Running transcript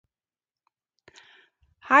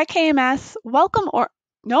Hi, KMS. Welcome,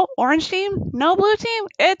 no, orange team, no blue team,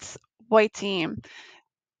 it's white team.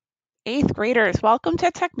 Eighth graders, welcome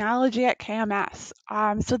to technology at KMS.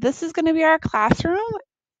 So this is going to be our classroom.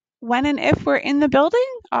 When and if we're in the building,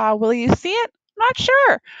 will you see it? Not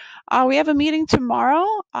sure. We have a meeting tomorrow,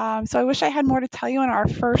 so I wish I had more to tell you in our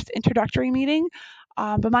first introductory meeting.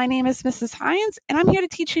 But my name is Mrs. Hines, and I'm here to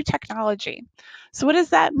teach you technology. So what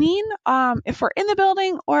does that mean? If we're in the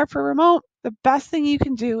building or if we're remote, the best thing you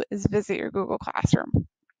can do is visit your Google Classroom.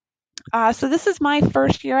 So this is my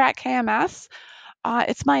first year at KMS.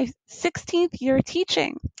 It's my 16th year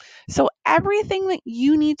teaching. So everything that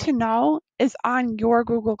you need to know is on your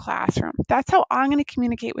Google Classroom. That's how I'm going to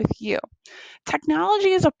communicate with you. Technology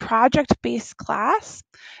is a project-based class.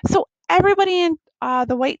 So everybody in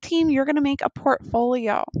the white team, you're going to make a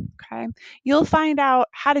portfolio. Okay. You'll find out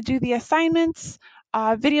how to do the assignments,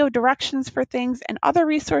 video directions for things, and other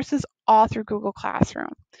resources all through Google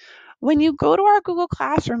Classroom. When you go to our Google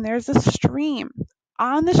Classroom, there's a stream.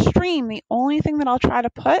 On the stream, the only thing that I'll try to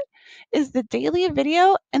put is the daily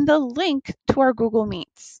video and the link to our Google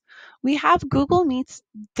Meets. We have Google Meets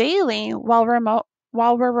daily while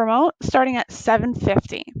we're remote starting at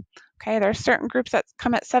 7:50. Okay, there are certain groups that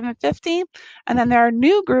come at 7:50 and then there are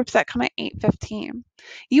new groups that come at 8:15.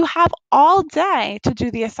 You have all day to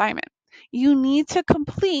do the assignment. You need to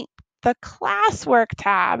complete the classwork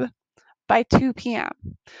tab by 2 p.m.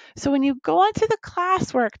 So when you go onto the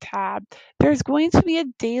classwork tab, there's going to be a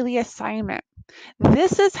daily assignment.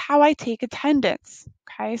 This is how I take attendance.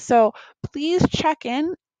 Okay, so please check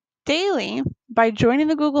in daily by joining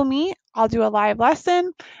the Google Meet. I'll do a live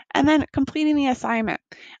lesson and then completing the assignment.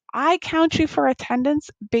 I count you for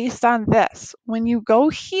attendance based on this. When you go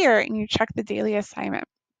here and you check the daily assignment,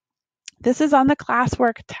 this is on the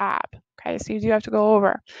classwork tab. Okay, so you do have to go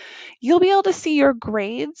over. You'll be able to see your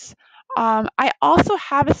grades. I also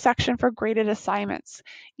have a section for graded assignments.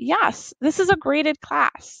 Yes, this is a graded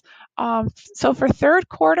class. So for third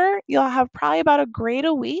quarter, you'll have probably about a grade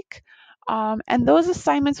a week. And those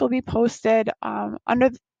assignments will be posted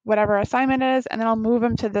under whatever assignment is, and then I'll move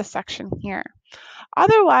them to this section here.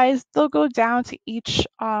 Otherwise, they'll go down to each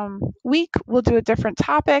week. We'll do a different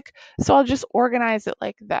topic. So I'll just organize it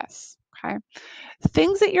like this. Okay.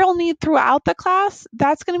 Things that you'll need throughout the class,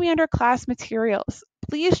 that's going to be under class materials.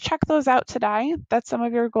 Please check those out today. That's some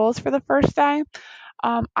of your goals for the first day.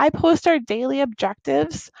 I post our daily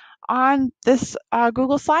objectives on this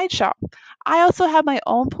Google slideshow. I also have my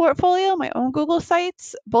own portfolio, my own Google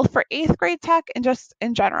sites, both for 8th grade tech and just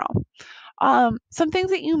in general. Some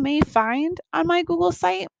things that you may find on my Google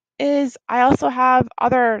site is I also have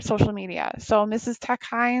other social media. So Mrs. Tech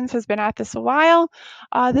Hines has been at this a while.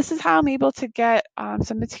 This is how I'm able to get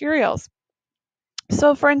some materials.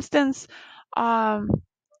 So for instance,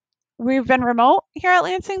 we've been remote here at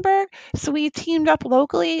Lansingburg, so we teamed up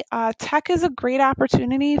locally. Tech is a great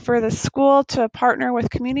opportunity for the school to partner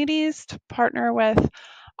with communities, to partner with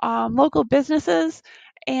local businesses.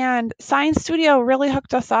 And Science Studio really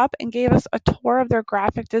hooked us up and gave us a tour of their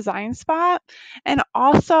graphic design spot and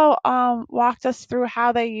also walked us through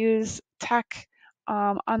how they use tech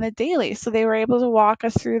on the daily. So they were able to walk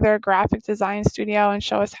us through their graphic design studio and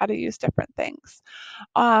show us how to use different things.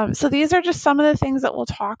 So these are just some of the things that we'll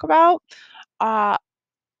talk about. Uh,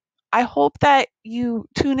 I hope that you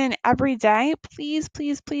tune in every day. Please,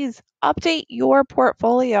 please, please update your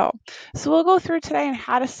portfolio. So we'll go through today on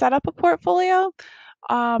how to set up a portfolio.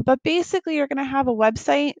 But basically, you're going to have a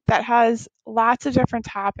website that has lots of different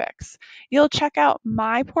topics. You'll check out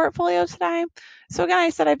my portfolio today. So again, I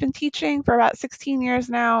said I've been teaching for about 16 years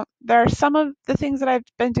now. There are some of the things that I've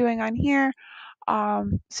been doing on here.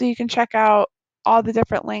 So you can check out all the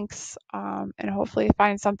different links and hopefully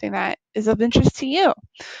find something that is of interest to you.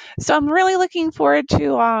 So I'm really looking forward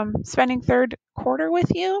to spending third quarter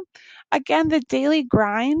with you. Again, the daily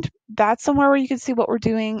grind, that's somewhere where you can see what we're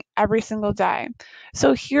doing every single day.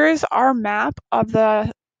 So here's our map of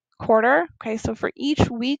the quarter. Okay, so for each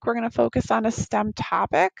week, we're going to focus on a STEM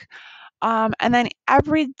topic. And then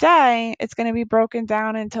every day, it's going to be broken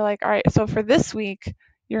down into like, all right, so for this week,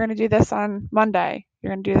 you're going to do this on Monday.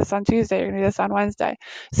 You're going to do this on Tuesday. You're going to do this on Wednesday.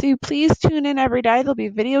 So you please tune in every day. There'll be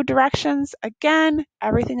video directions. Again,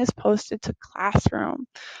 everything is posted to Classroom.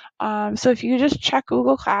 So if you just check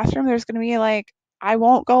Google Classroom, there's going to be like, I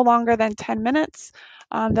won't go longer than 10 minutes.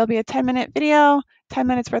 There'll be a 10-minute video, 10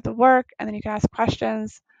 minutes worth of work, and then you can ask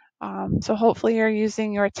questions. So hopefully you're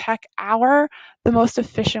using your tech hour the most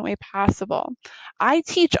efficient way possible. I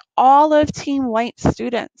teach all of Team White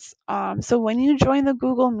students. So when you join the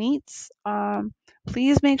Google Meets,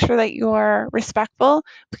 Please make sure that you're respectful.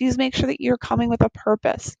 Please make sure that you're coming with a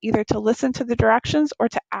purpose, either to listen to the directions or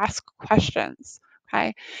to ask questions.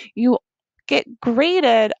 Okay. You get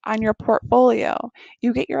graded on your portfolio.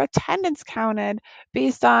 You get your attendance counted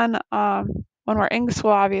based on when we're in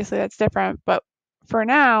school, obviously that's different, but for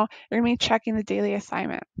now, you're going to be checking the daily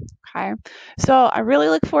assignment. Okay. So I really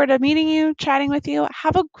look forward to meeting you, chatting with you.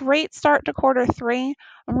 Have a great start to quarter 3.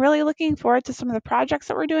 I'm really looking forward to some of the projects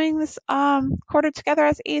that we're doing this quarter together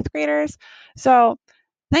as 8th graders. So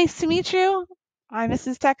nice to meet you. I'm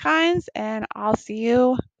Mrs. Tech Hines, and I'll see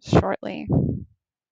you shortly.